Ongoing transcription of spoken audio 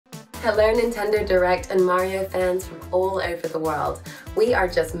Hello Nintendo Direct and Mario fans from all over the world. We are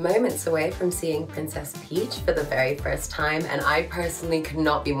just moments away from seeing Princess Peach for the very first time, and I personally could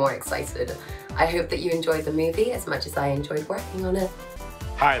not be more excited. I hope that you enjoyed the movie as much as I enjoyed working on it.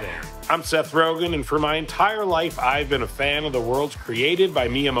 Hi there, I'm Seth Rogen, and for my entire life I've been a fan of the worlds created by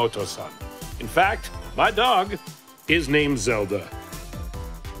Miyamoto-san. In fact, my dog is named Zelda.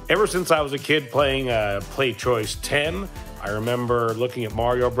 Ever since I was a kid playing Play Choice 10, I remember looking at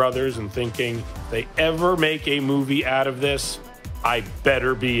Mario Brothers and thinking, if they ever make a movie out of this, I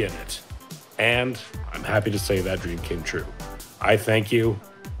better be in it. And I'm happy to say that dream came true. I thank you,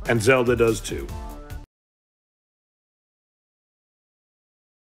 and Zelda does too.